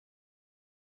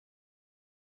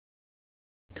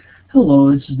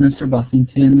Hello, this is Mr.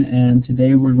 Buffington, and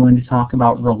today we're going to talk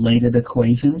about related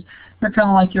equations. They're kind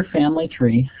of like your family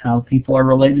tree. How people are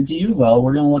related to you? Well,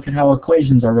 we're going to look at how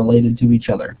equations are related to each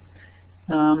other.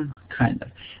 Kind of.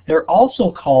 They're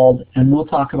also called, and we'll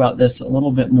talk about this a little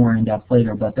bit more in depth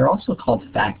later, but they're also called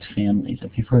fact families.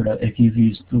 If you've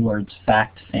used the words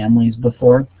fact families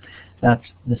before, that's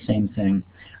the same thing.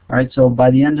 All right, so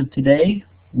by the end of today,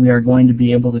 we are going to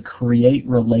be able to create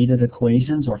related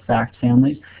equations or fact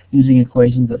families using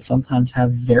equations that sometimes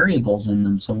have variables in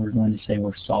them. So we're going to say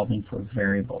we're solving for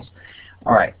variables.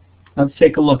 All right, let's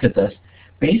take a look at this.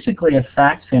 Basically, a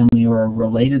fact family or a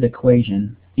related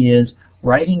equation is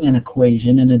writing an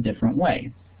equation in a different way.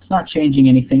 It's not changing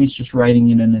anything, it's just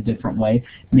writing it in a different way.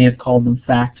 You may have called them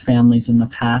fact families in the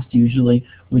past, usually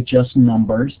with just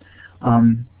numbers,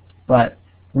 but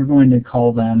we're going to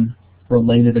call them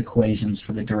related equations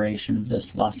for the duration of this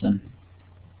lesson.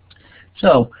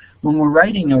 So when we're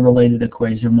writing a related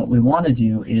equation, what we want to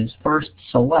do is first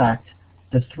select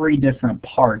the three different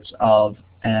parts of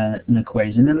an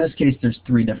equation. In this case, there's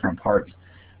three different parts.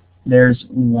 There's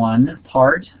one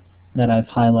part that I've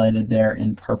highlighted there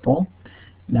in purple.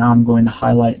 Now I'm going to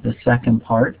highlight the second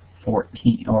part, 4,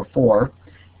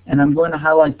 and I'm going to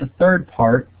highlight the third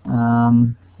part.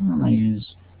 I'm going to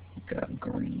use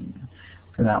green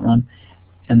for that one,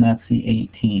 and that's the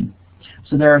 18.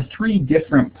 So there are three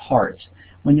different parts.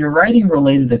 When you're writing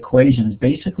related equations,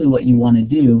 basically what you want to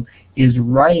do is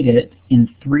write it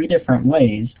in three different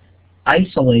ways,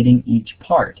 isolating each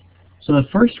part. So the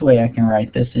first way I can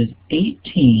write this is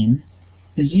 18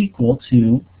 is equal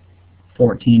to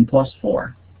 14 plus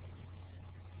 4.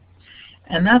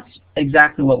 And that's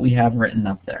exactly what we have written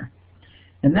up there.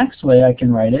 The next way I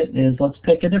can write it is, let's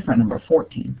pick a different number,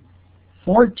 14.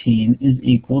 14 is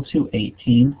equal to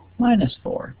 18 minus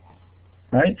 4.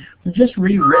 Right? We've just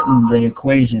rewritten the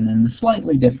equation in a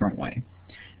slightly different way.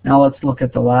 Now let's look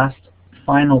at the last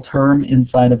final term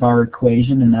inside of our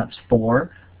equation, and that's 4.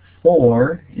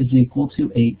 4 is equal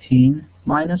to 18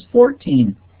 minus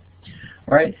 14.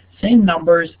 All right? Same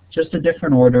numbers, just a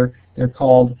different order. They're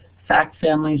called fact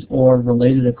families or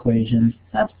related equations.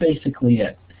 That's basically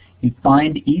it. You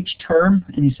find each term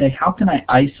and you say, how can I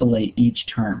isolate each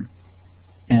term?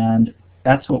 And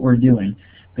that's what we're doing.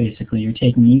 Basically, you're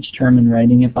taking each term and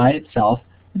writing it by itself,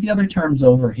 with the other terms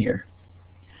over here.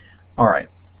 All right.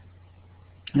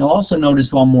 You'll also notice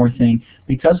one more thing.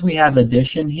 Because we have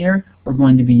addition here, we're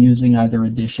going to be using either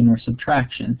addition or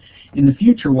subtraction. In the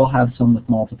future, we'll have some with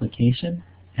multiplication,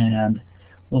 and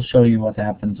we'll show you what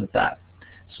happens with that.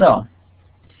 So,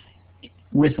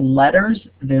 with letters,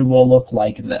 they will look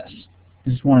like this. I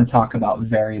just want to talk about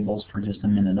variables for just a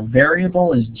minute. A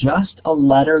variable is just a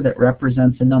letter that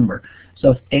represents a number. So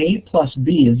if A plus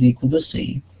B is equal to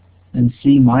C, then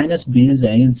C minus B is A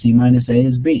and C minus A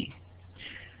is B.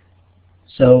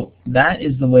 So that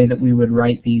is the way that we would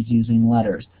write these using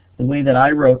letters. The way that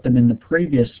I wrote them in the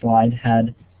previous slide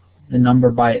had the number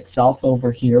by itself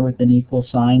over here with an equal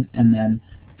sign, and then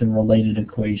the related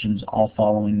equations all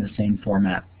following the same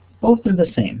format. Both are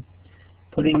the same.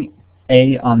 Putting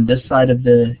A on this side of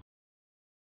the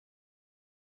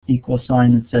equal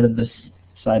sign instead of this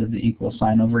side of the equal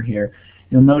sign over here,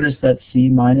 you'll notice that C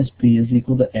minus B is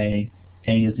equal to A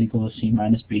is equal to C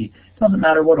minus B. Doesn't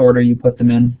matter what order you put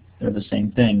them in, they're the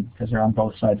same thing because they're on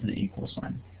both sides of the equal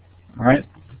sign. All right?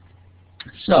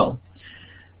 So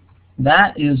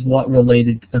that is what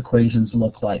related equations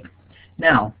look like.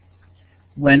 Now,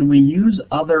 when we use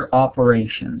other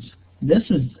operations, this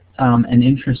is an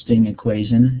interesting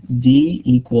equation, D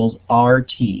equals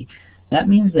RT. That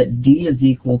means that D is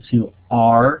equal to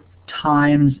R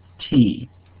times T.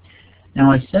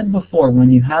 Now I said before,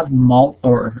 when you have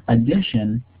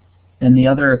addition, then the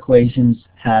other equations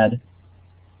had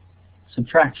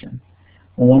subtraction.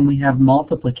 Well, when we have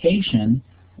multiplication,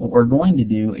 what we're going to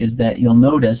do is that you'll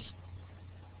notice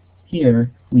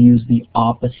here we use the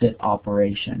opposite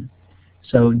operation.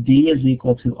 So D is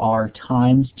equal to R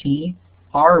times T.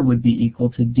 R would be equal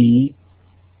to D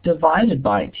divided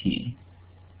by T.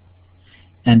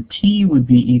 And T would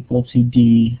be equal to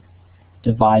D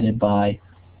divided by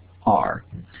R.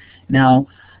 Now,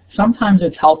 sometimes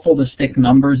it's helpful to stick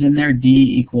numbers in there.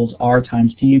 D equals R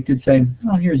times T. You could say,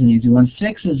 oh, here's an easy one.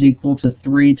 6 is equal to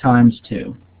 3 times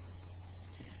 2.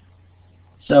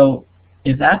 So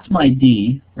if that's my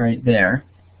D right there,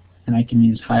 and I can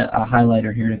use a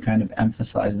highlighter here to kind of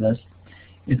emphasize this,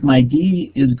 if my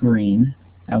D is green,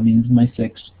 that means my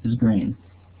 6 is green,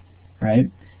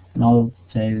 right? And I'll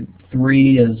say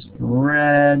 3 is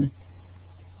red,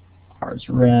 R is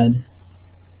red,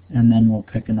 and then we'll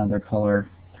pick another color,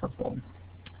 purple,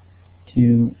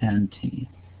 2 and T.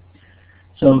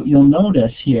 So you'll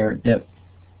notice here that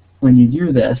when you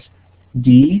do this,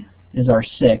 D is our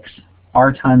 6,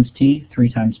 R times T,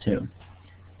 3 times 2.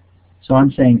 So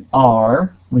I'm saying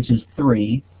R, which is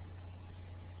 3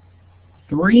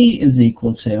 is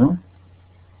equal to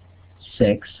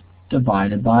 6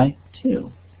 divided by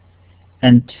 2.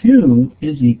 And 2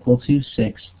 is equal to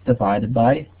 6 divided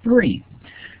by 3.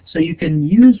 So you can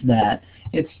use that.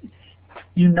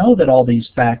 You know that all these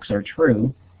facts are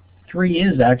true. 3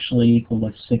 is actually equal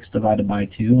to 6 divided by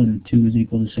 2, and 2 is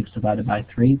equal to 6 divided by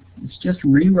 3. It's just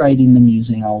rewriting them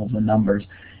using all of the numbers.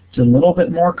 It's a little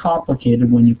bit more complicated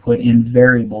when you put in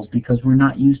variables because we're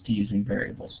not used to using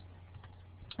variables.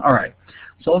 All right,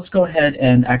 so let's go ahead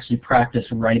and actually practice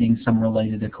writing some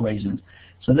related equations.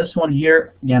 So this one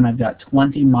here, again, I've got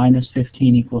 20 minus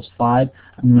 15 equals 5.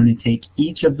 I'm going to take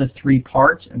each of the 3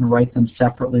 parts and write them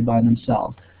separately by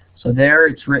themselves. So there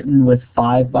it's written with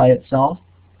 5 by itself.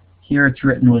 Here it's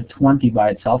written with 20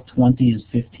 by itself. 20 is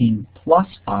 15 plus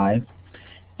 5.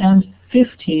 And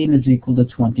 15 is equal to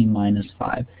 20 minus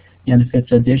 5. And if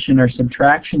it's addition or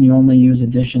subtraction, you only use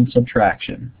addition,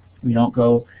 subtraction. We don't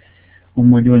go, when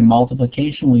we're doing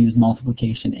multiplication, we use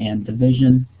multiplication and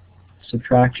division.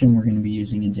 Subtraction, we're going to be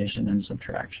using addition and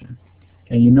subtraction.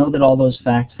 Okay, you know that all those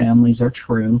fact families are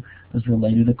true. Those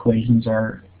related equations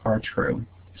are true.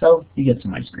 So you get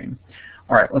some ice cream.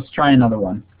 All right, let's try another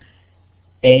one.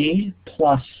 A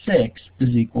plus 6 is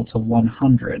equal to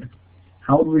 100.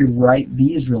 How would we write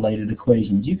these related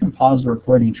equations? You can pause the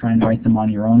recording and try and write them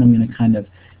on your own. I'm going to kind of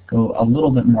go a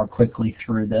little bit more quickly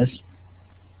through this.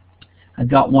 I've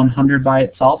got 100 by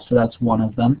itself, so that's one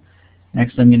of them.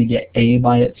 Next I'm going to get A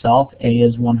by itself. A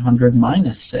is 100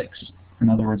 minus 6, in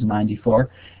other words 94.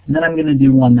 And then I'm going to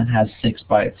do one that has 6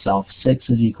 by itself. 6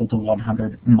 is equal to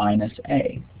 100 minus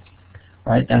A.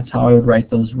 Right? That's how I would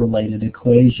write those related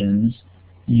equations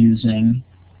using,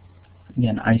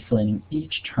 again, isolating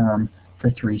each term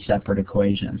for 3 separate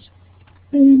equations.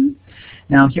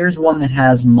 Now here's one that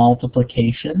has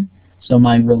multiplication. So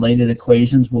my related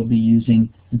equations will be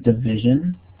using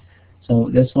division. So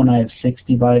this one I have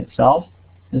 60 by itself.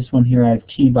 This one here I have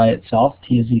T by itself.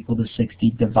 T is equal to 60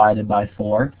 divided by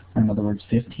 4, or in other words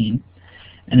 15.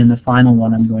 And in the final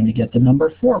one I'm going to get the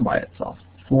number 4 by itself.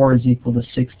 4 is equal to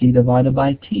 60 divided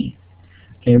by T.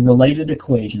 Okay, related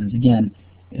equations. Again,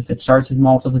 if it starts with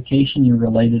multiplication, your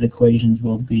related equations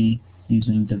will be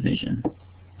using division.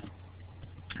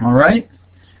 All right?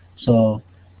 So,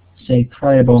 c'est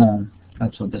très bon.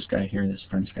 That's what this guy here, this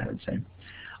French guy would say.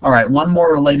 All right, one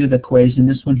more related equation.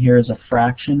 This one here is a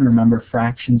fraction. Remember,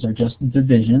 fractions are just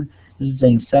division. This is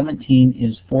saying 17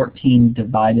 is 14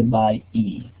 divided by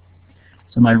E.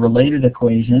 So my related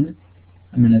equation,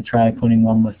 I'm going to try putting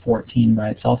one with 14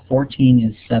 by itself. 14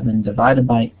 is 7 divided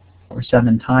by, or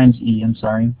 7 times E, I'm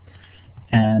sorry.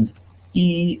 And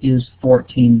E is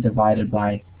 14 divided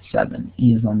by 7.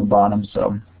 E is on the bottom,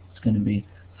 so it's going to be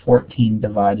 14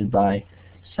 divided by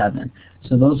 7.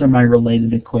 So those are my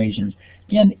related equations.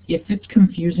 Again, if it's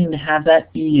confusing to have that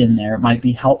E in there, it might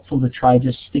be helpful to try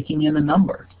just sticking in a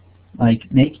number.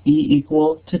 Like, make E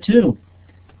equal to 2.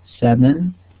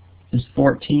 7 is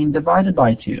 14 divided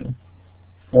by 2.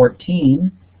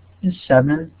 14 is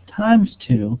 7 times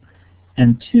 2.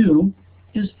 And 2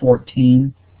 is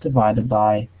 14 divided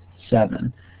by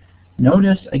 7.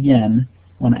 Notice, again,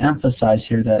 I want to emphasize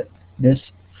here that this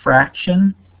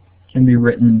fraction can be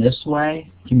written this way,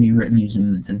 can be written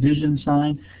using the division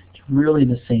sign. It's really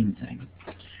the same thing.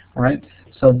 All right,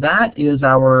 so that is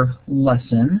our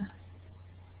lesson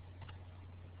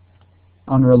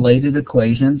on related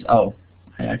equations. Oh,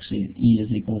 E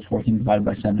is equal to 14 divided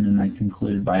by 7, and I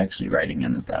concluded by actually writing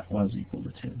in that that was equal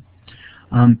to 2.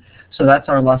 So that's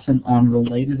our lesson on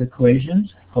related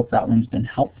equations. Hope that one's been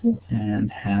helpful,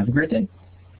 and have a great day.